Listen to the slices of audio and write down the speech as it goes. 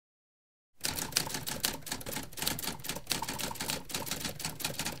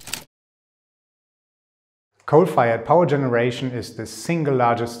Coal-fired power generation is the single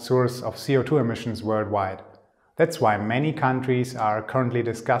largest source of CO2 emissions worldwide. That's why many countries are currently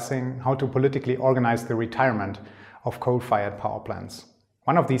discussing how to politically organize the retirement of coal-fired power plants.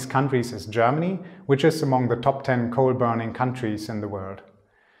 One of these countries is Germany, which is among the top 10 coal-burning countries in the world.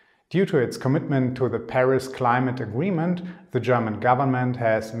 Due to its commitment to the Paris Climate Agreement, the German government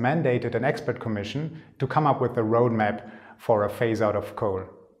has mandated an expert commission to come up with a roadmap for a phase-out of coal.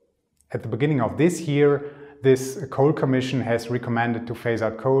 At the beginning of this year, this coal commission has recommended to phase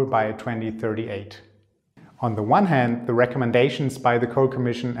out coal by 2038. On the one hand, the recommendations by the Coal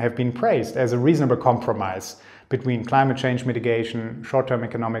Commission have been praised as a reasonable compromise between climate change mitigation, short-term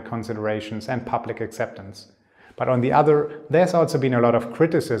economic considerations and public acceptance. But on the other, there's also been a lot of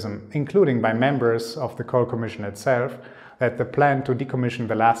criticism, including by members of the Coal Commission itself, that the plan to decommission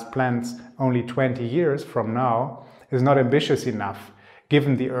the last plants only 20 years from now is not ambitious enough,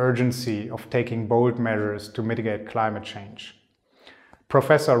 given the urgency of taking bold measures to mitigate climate change.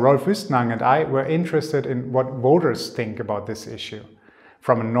 Professor Rolf Wüstenhagen and I were interested in what voters think about this issue.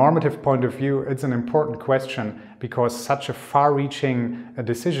 From a normative point of view, it's an important question because such a far-reaching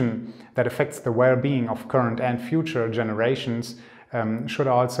decision that affects the well-being of current and future generations should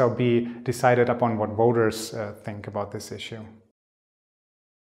also be decided upon what voters think about this issue.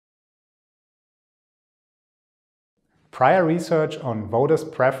 Prior research on voters'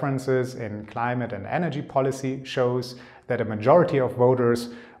 preferences in climate and energy policy shows that a majority of voters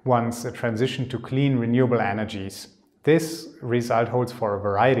wants a transition to clean renewable energies. This result holds for a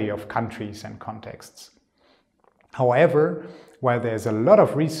variety of countries and contexts. However, while there is a lot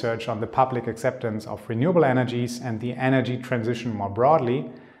of research on the public acceptance of renewable energies and the energy transition more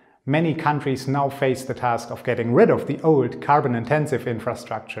broadly, many countries now face the task of getting rid of the old carbon-intensive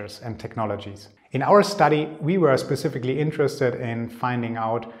infrastructures and technologies. In our study, we were specifically interested in finding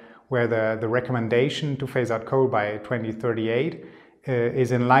out whether the recommendation to phase out coal by 2038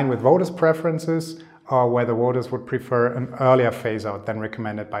 is in line with voters' preferences or whether voters would prefer an earlier phase out than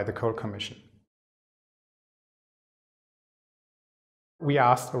recommended by the Coal Commission. We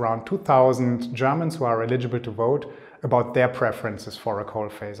asked around 2,000 Germans who are eligible to vote about their preferences for a coal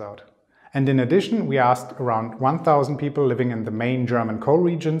phase out. And in addition, we asked around 1,000 people living in the main German coal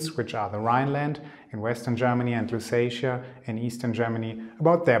regions, which are the Rhineland in Western Germany and Lusatia in Eastern Germany,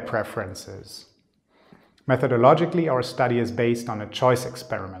 about their preferences. Methodologically, our study is based on a choice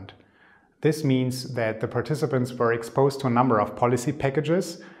experiment. This means that the participants were exposed to a number of policy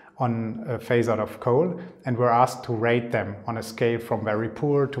packages on a phase out of coal and were asked to rate them on a scale from very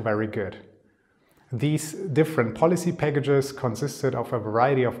poor to very good. These different policy packages consisted of a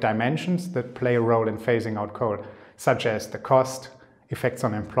variety of dimensions that play a role in phasing out coal, such as the cost, effects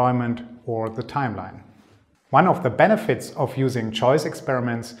on employment, or the timeline. One of the benefits of using choice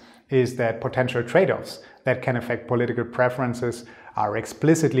experiments is that potential trade-offs that can affect political preferences are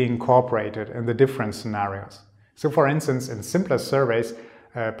explicitly incorporated in the different scenarios. So for instance, in simpler surveys,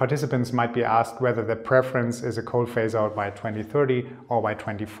 participants might be asked whether their preference is a coal phase-out by 2030 or by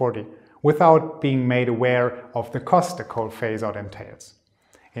 2040, without being made aware of the cost a coal phase-out entails.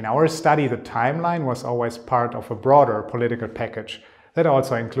 In our study, the timeline was always part of a broader political package that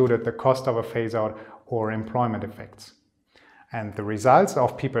also included the cost of a phase-out or employment effects. And the results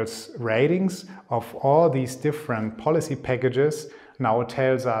of people's ratings of all these different policy packages now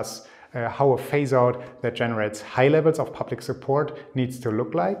tells us how a phase-out that generates high levels of public support needs to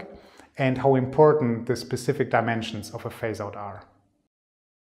look like and how important the specific dimensions of a phase-out are.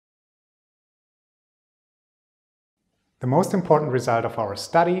 The most important result of our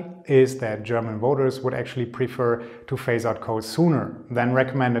study is that German voters would actually prefer to phase out coal sooner than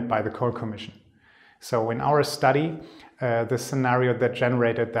recommended by the Coal Commission. So in our study, the scenario that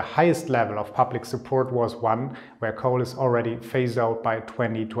generated the highest level of public support was one where coal is already phased out by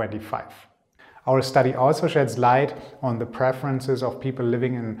 2025. Our study also sheds light on the preferences of people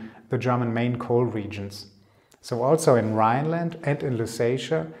living in the German main coal regions. So also in Rhineland and in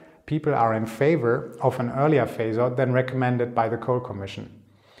Lusatia, people are in favor of an earlier phase-out than recommended by the Coal Commission.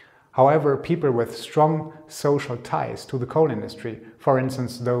 However, people with strong social ties to the coal industry, for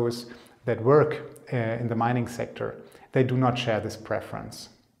instance those that work in the mining sector, they do not share this preference.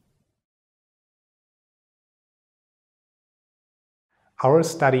 Our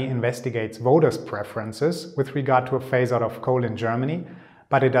study investigates voters' preferences with regard to a phase-out of coal in Germany,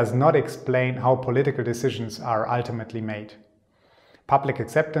 but it does not explain how political decisions are ultimately made. Public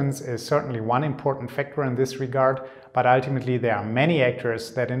acceptance is certainly one important factor in this regard, but ultimately there are many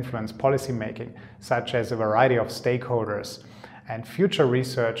actors that influence policymaking, such as a variety of stakeholders. And future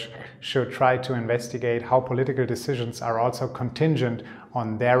research should try to investigate how political decisions are also contingent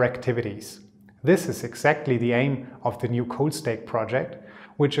on their activities. This is exactly the aim of the new Coal Stake project,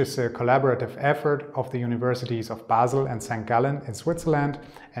 which is a collaborative effort of the universities of Basel and St. Gallen in Switzerland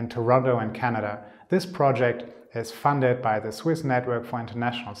and Toronto in Canada. This project is funded by the Swiss Network for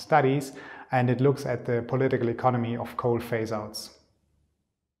International Studies, and it looks at the political economy of coal phase-outs.